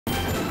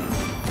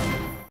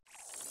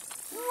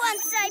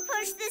Once I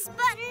push this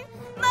button,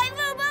 my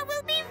robot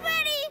will be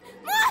ready!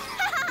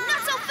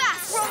 Not so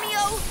fast,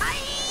 Romeo!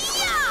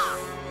 Hi-ya!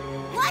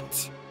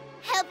 What?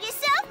 Help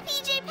yourself,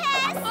 PJ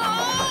Pass! Oh!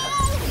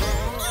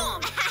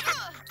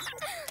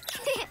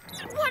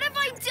 What have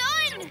I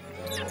done?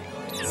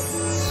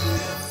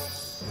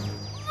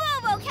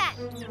 Robo-Cat,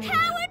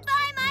 powered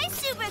by my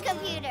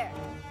supercomputer.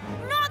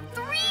 Not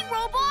 3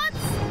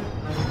 robots!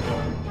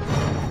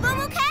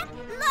 Robo-Cat,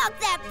 lock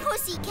that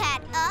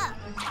pussycat up.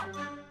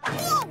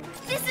 Whoa!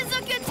 This is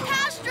a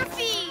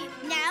catastrophe!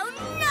 Now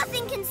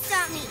nothing can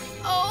stop me.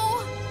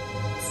 Oh!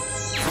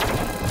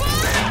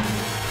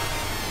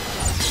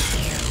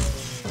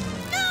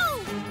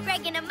 No!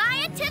 Greg and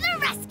Amaya to the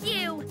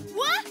rescue!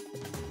 What?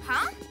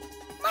 Huh?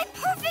 My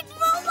perfect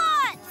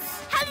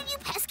robots! How did you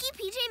pesky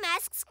PJ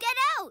Masks get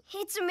out?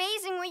 It's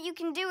amazing what you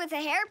can do with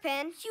a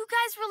hairpin. You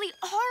guys really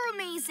are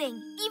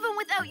amazing, even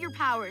without your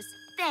powers.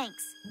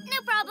 Thanks.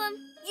 No problem.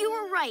 You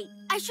were right.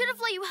 I should have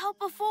let you help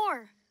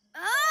before.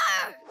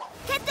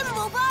 Get them,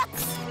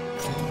 robots!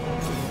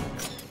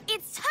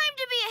 It's time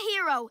to be a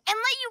hero and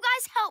let you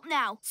guys help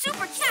now.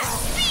 Super Cat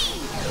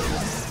Speed!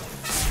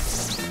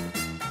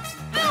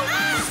 Boom!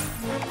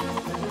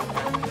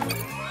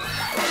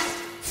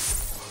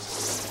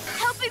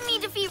 Helping me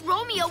defeat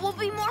Romeo will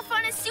be more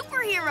fun as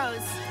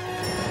superheroes.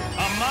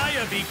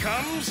 Amaya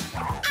becomes...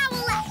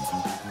 Owlette!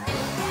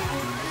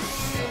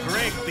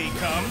 Greg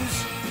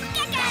becomes...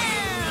 Gekko!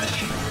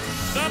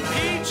 the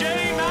PJ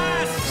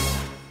Masks!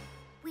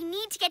 We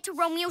need to get to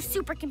Romeo's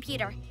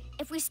supercomputer.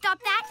 If we stop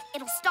that,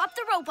 it'll stop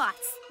the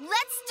robots.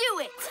 Let's do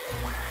it!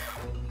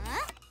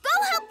 Huh?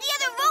 Go help the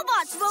other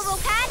robots,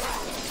 Robo-Cat!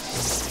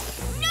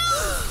 No!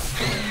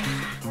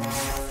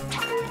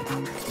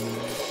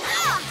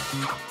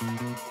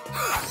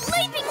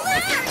 Leaping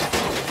lizard!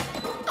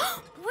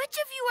 Which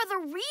of you are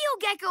the real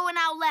Gekko and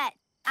Owlette?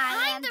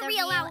 I'm the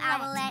real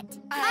Owlette.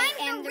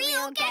 I'm the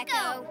real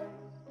Gekko.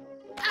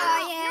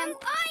 I am.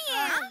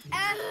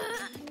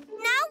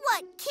 Now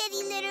what,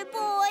 kitty litter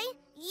boy?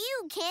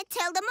 You can't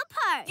tell them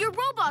apart. Your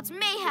robots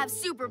may have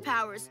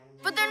superpowers,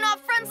 but they're not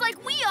friends like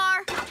we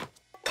are.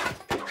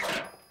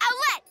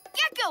 Owlette!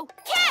 Gekko!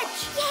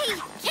 Catch!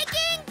 Yay!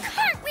 Kicking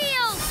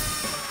cartwheels!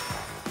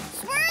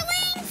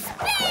 Swirling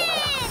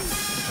spin!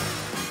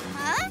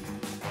 Huh?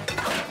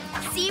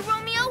 See,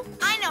 Romeo?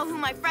 I know who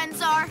my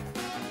friends are.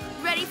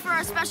 Ready for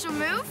our special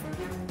move?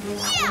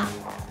 Yeah!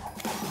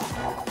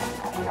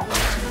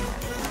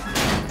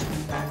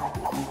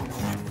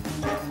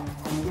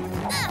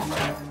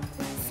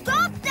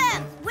 Stop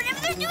them! Whatever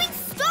they're doing,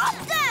 stop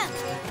them!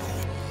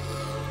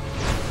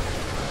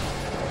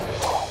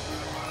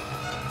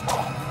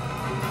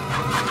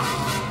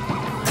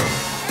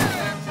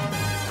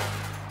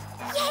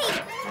 Yay!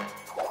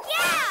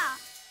 Yeah!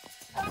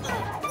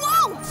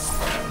 Whoa!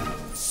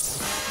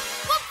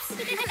 Whoops!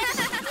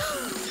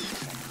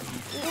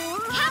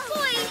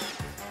 Catboy!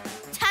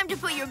 Time to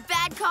put your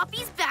bad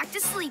copies back to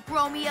sleep,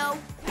 Romeo.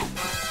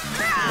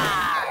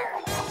 Ah!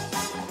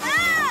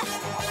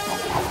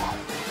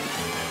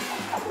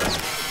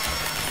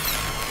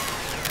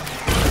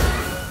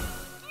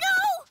 No!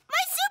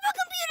 My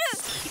supercomputer!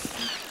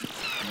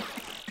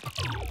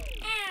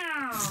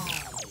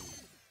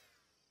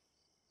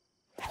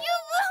 You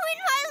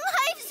ruined my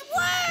life's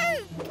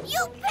work!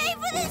 You'll pay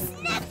for this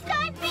next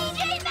time, PJ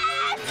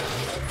Masks!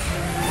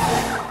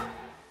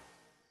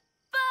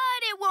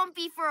 But it won't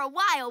be for a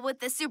while with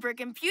the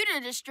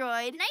supercomputer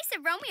destroyed. Nice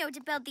of Romeo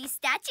to build these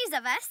statues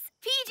of us.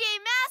 PJ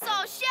Masks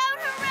all shout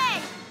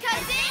hooray!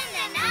 'Cause in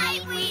the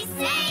night we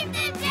save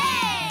the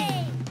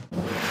day!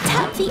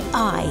 Tap the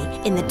I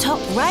in the top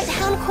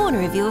right-hand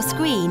corner of your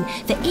screen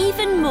for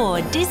even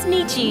more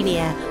Disney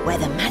Junior, where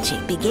the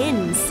magic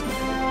begins.